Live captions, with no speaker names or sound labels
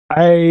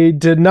I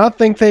did not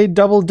think they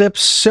double dipped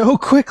so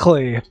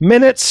quickly.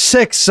 Minute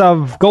 6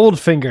 of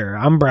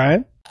Goldfinger. I'm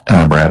Brian. And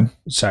I'm Brad.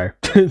 Sorry.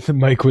 The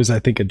mic was, I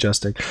think,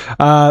 adjusting.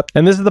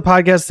 And this is the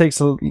podcast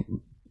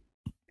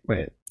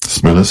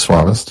Smoothest,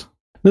 suavest.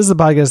 This is the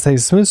podcast that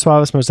takes the smooth,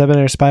 suavest, most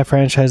debonair spy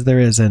franchise there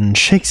is and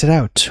shakes it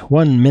out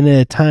 1 minute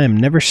at a time,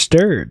 never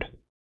stirred.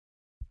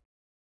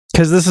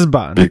 Because this is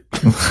Bond.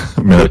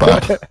 Minute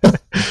Bond.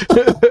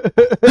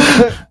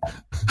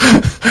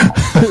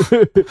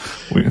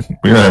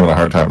 we are having a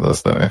hard time with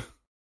this today.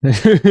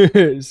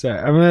 Sorry,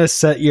 I'm going to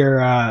set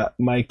your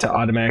mic to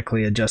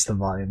automatically adjust the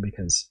volume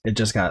because it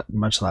just got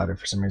much louder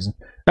for some reason.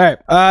 All right.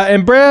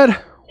 And Brad,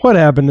 what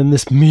happened in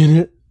this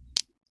minute?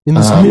 In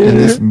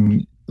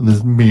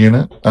this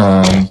minute,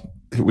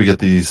 we get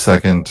the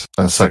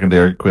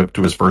secondary quip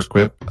to his first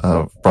quip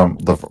from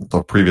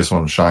the previous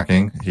one.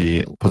 Shocking.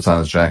 He puts on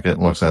his jacket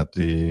and looks at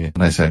the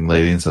nice young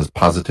lady and says,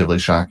 "Positively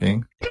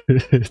shocking,"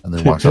 and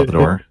then walks out the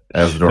door.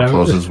 As the door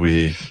closes,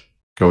 we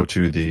go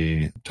to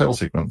the title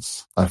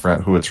sequence. I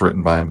forgot who it's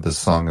written by, but this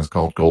song is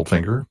called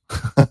Goldfinger.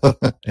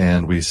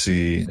 And we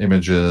see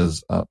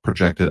images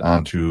projected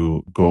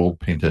onto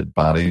gold-painted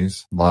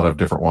bodies. A lot of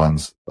different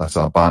ones. I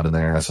saw Bond in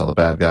there. I saw the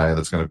bad guy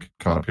that's going to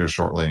come up here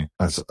shortly.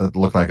 It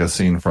looked like a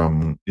scene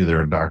from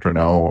either Dr.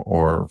 No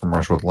or from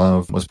Russia with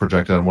Love was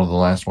projected on one of the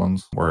last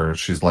ones where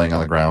she's laying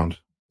on the ground.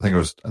 I think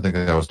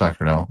that was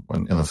Dr. No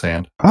in the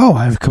sand. Oh,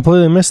 I've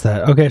completely missed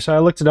that. Okay, so I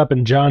looked it up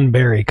and John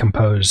Barry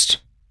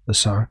composed the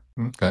song.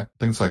 Okay. I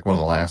think it's like one of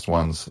the last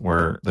ones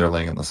where they're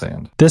laying in the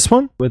sand. This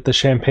one? With the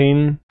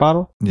champagne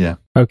bottle? Yeah.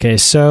 Okay,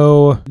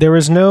 so there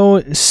was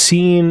no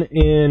scene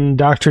in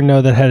Dr.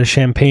 No that had a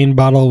champagne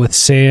bottle with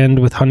sand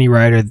with Honey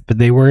Rider, but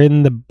they were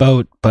in the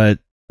boat, but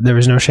there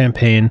was no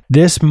champagne.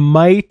 This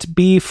might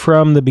be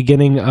from the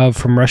beginning of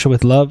From Russia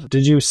with Love.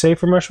 Did you say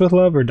From Russia with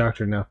Love or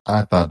Dr. No?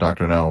 I thought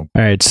Dr. No.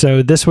 All right,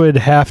 so this would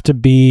have to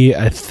be,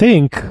 I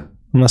think,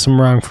 unless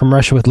I'm wrong, From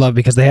Russia with Love,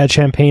 because they had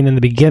champagne in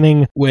the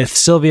beginning with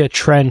Sylvia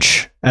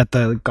Trench at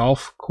the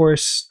golf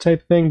course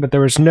type thing, but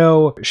there was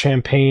no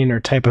champagne or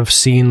type of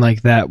scene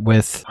like that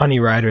with Honey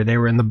Rider. They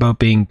were in the boat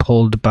being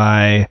pulled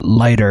by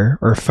Leiter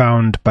or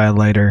found by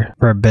Leiter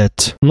for a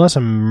bit, unless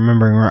I'm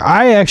remembering wrong.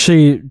 I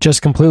actually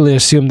just completely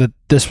assumed that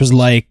this was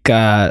like,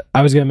 I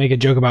was going to make a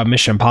joke about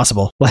Mission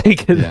Impossible.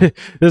 Like, This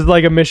is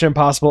like a Mission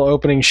Impossible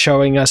opening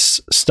showing us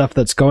stuff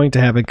that's going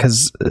to happen,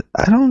 because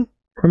I don't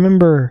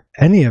remember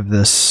any of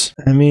this.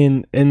 I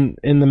mean, in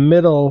the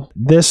middle,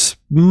 this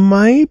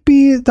might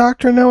be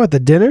Dr. No at the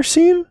dinner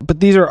scene, but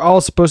these are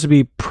all supposed to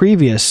be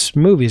previous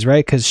movies,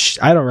 right? Because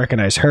I don't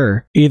recognize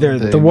her. Either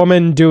the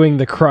woman doing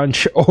the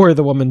crunch or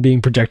the woman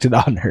being projected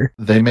on her.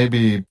 They may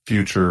be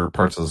future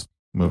parts of this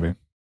movie.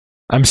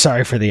 I'm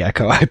sorry for the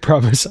echo. I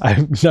promise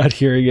I'm not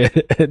hearing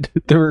it.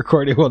 The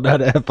recording will not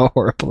have a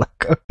horrible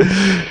echo.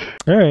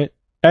 All right.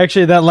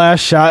 Actually, that last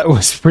shot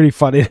was pretty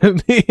funny to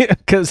me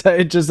because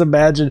I just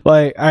imagined,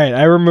 like, all right,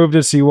 I removed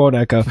it so you won't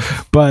echo,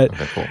 but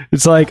okay, cool.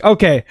 It's like,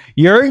 okay,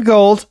 you're in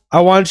gold. I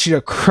want you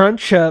to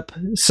crunch up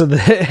so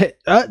that,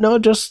 no,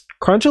 just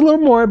crunch a little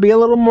more, be a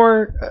little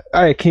more.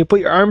 All right, can you put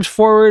your arms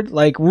forward?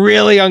 Like,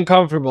 really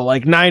uncomfortable,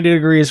 like 90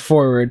 degrees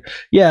forward.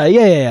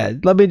 Yeah.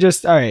 Let me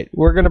just, all right,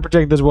 we're going to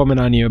project this woman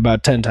on you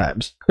about 10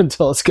 times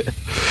until it's good.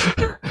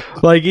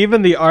 Like,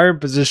 even the arm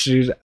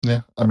position.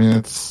 Yeah, I mean,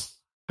 it's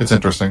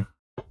interesting.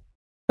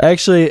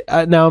 Actually,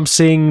 now I'm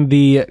seeing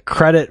the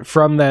credit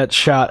from that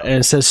shot, and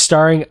it says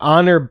starring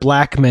Honor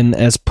Blackman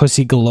as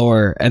Pussy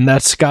Galore, and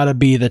that's got to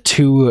be the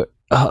two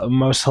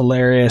most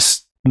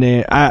hilarious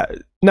name.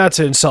 Not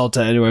to insult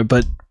her anyway,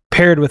 but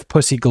paired with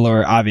Pussy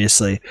Galore,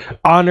 obviously.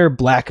 Honor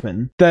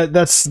Blackman.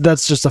 That's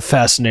just a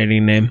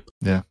fascinating name.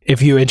 Yeah.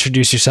 If you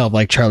introduce yourself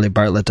like Charlie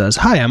Bartlett does.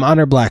 Hi, I'm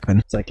Honor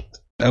Blackman. It's like,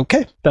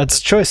 okay, that's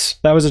a choice.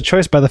 That was a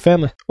choice by the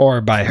family. Or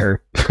by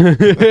her.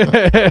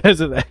 As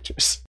an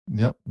actress.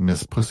 Yep,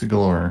 Miss Pussy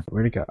Galore.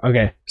 Where'd it go?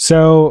 Okay,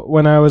 so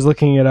when I was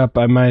looking it up,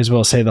 I might as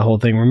well say the whole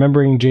thing.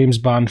 Remembering James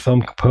Bond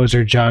film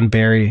composer John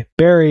Barry.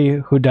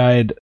 Barry, who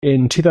died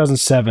in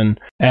 2007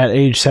 at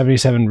age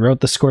 77, wrote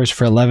the scores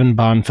for 11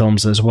 Bond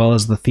films, as well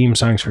as the theme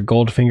songs for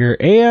Goldfinger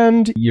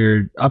and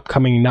your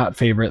upcoming not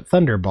favorite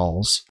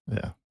Thunderballs.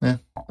 Yeah.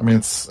 I mean,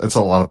 it's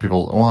a lot of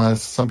people. Well,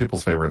 it's some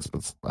people's favorites,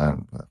 but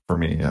for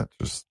me,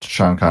 just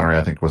Sean Connery,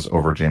 I think, was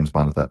over James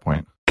Bond at that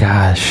point.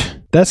 Gosh,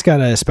 that's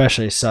gotta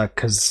especially suck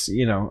because,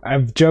 you know,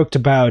 I've joked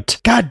about,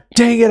 God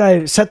dang it,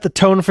 I set the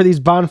tone for these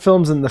Bond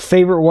films and the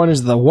favorite one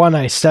is the one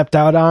I stepped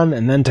out on,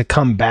 and then to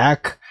come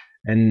back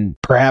and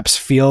perhaps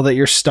feel that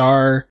your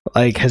star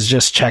like has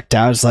just checked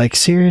out. It's like,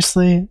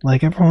 seriously?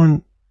 Like,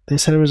 everyone, they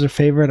said it was a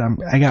favorite.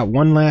 I got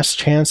one last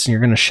chance and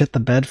you're gonna shit the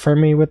bed for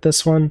me with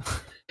this one?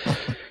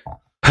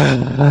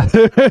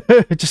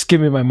 Just give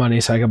me my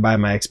money so I can buy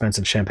my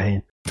expensive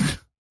champagne.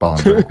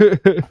 Was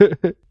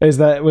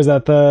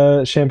that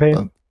the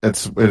champagne?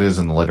 It is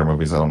in the later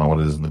movies. I don't know what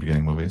it is in the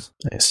beginning movies.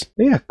 Nice.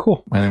 Yeah,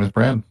 cool. My name is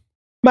Brad.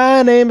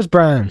 My name is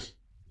Brian.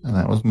 And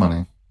that was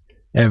money.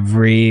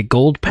 Every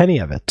gold penny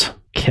of it.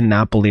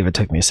 Cannot believe it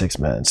took me 6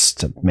 minutes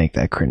to make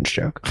that cringe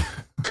joke.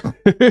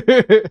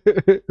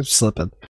 I'm slipping.